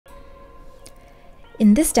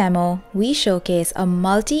In this demo, we showcase a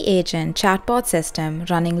multi-agent chatbot system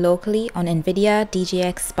running locally on NVIDIA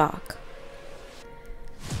DGX Spark.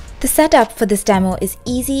 The setup for this demo is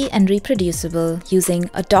easy and reproducible using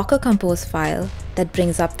a Docker Compose file that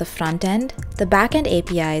brings up the front end, the back-end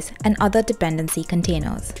APIs, and other dependency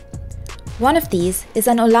containers. One of these is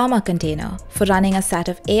an Ollama container for running a set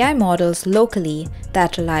of AI models locally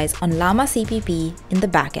that relies on Llama CPP in the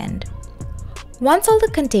backend. Once all the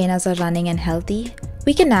containers are running and healthy,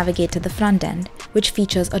 we can navigate to the front end, which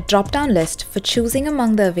features a drop-down list for choosing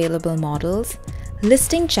among the available models,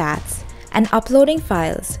 listing chats, and uploading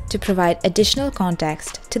files to provide additional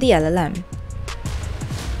context to the LLM.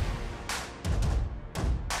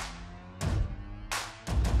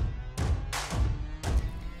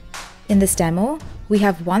 In this demo, we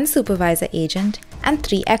have one supervisor agent and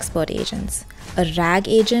 3 expert agents, a RAG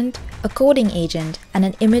agent, a coding agent, and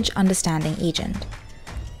an image understanding agent.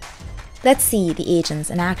 Let's see the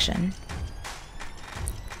agents in action.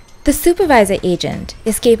 The supervisor agent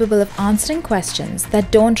is capable of answering questions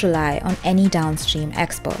that don't rely on any downstream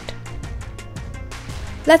expert.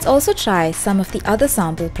 Let's also try some of the other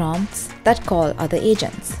sample prompts that call other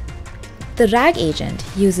agents. The RAG agent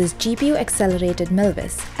uses GPU-accelerated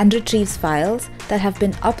Milvus and retrieves files that have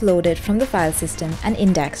been uploaded from the file system and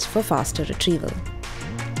indexed for faster retrieval.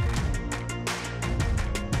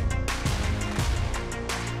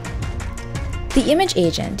 The image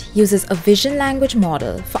agent uses a vision language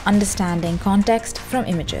model for understanding context from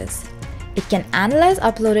images. It can analyze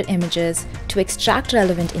uploaded images to extract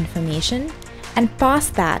relevant information and pass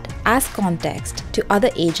that as context to other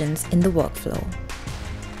agents in the workflow.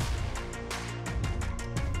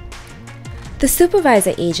 The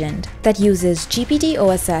supervisor agent that uses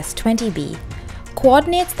GPT-OSS 20B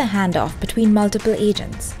coordinates the handoff between multiple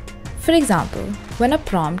agents. For example, when a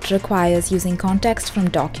prompt requires using context from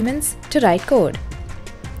documents to write code.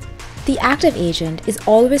 The active agent is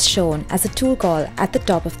always shown as a tool call at the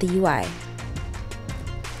top of the UI.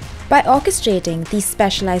 By orchestrating these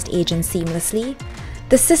specialized agents seamlessly,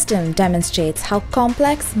 the system demonstrates how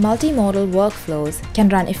complex multimodal workflows can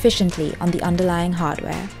run efficiently on the underlying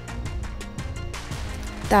hardware.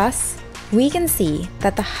 Thus, we can see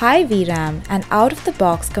that the high VRAM and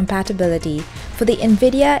out-of-the-box compatibility for the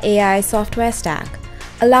NVIDIA AI software stack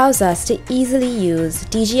allows us to easily use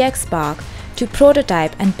DGX Spark to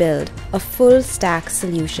prototype and build a full-stack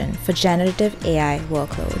solution for generative AI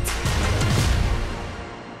workloads.